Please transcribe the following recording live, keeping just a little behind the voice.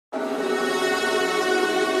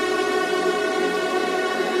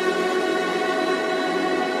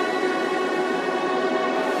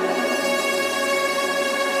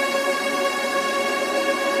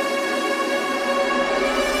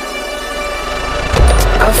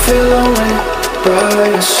I feel lonely by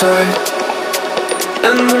your side,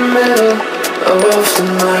 in the middle of the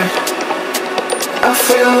night. I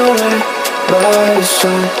feel lonely by your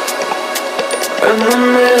side, in the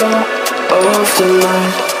middle of the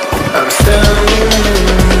night. I'm standing in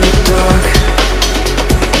the dark,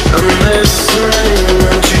 I'm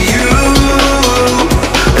listening to you,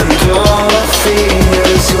 and all I feel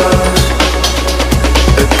is love.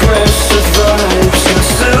 Aggressive vibes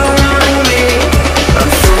consuming me.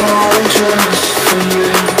 I'm falling just for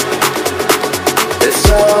you. It's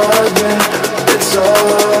all I get, it's all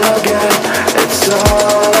I get, it's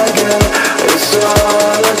all I get, it's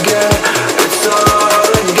all I get, it's all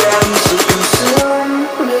I get. So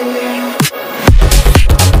consume me.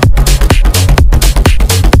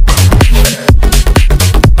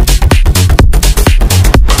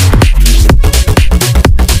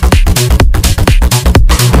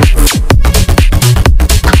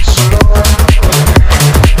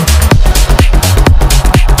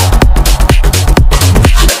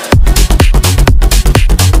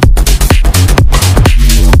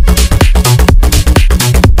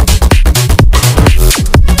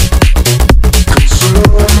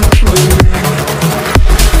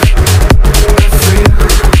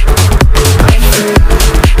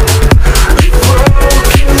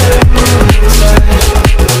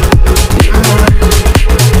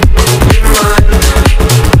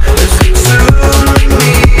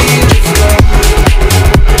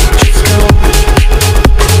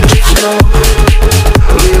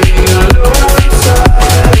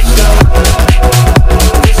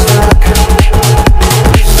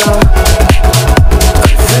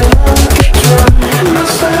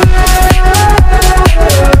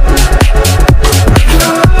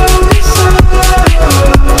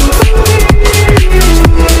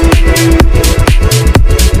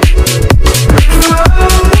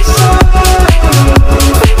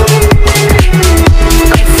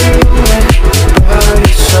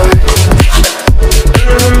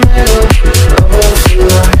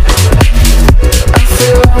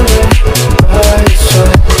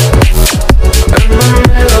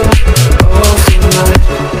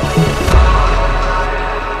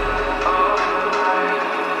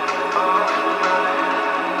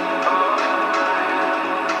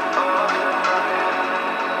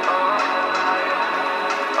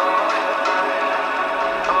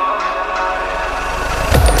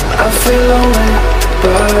 I feel lonely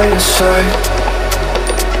by your side,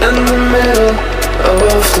 in the middle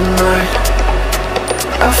of the night.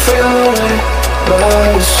 I feel lonely by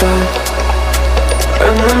your side,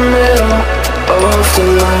 in the middle of the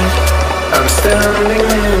night. I'm standing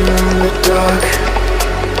in the dark,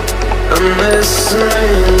 I'm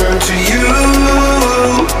listening to you,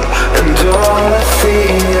 and all I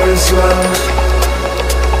feel is love.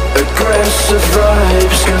 Aggressive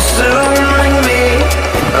vibes consuming me.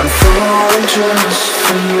 I'm falling just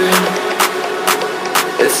for you.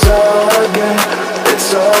 It's all I get,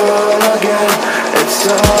 it's all I get, it's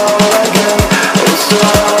all I get.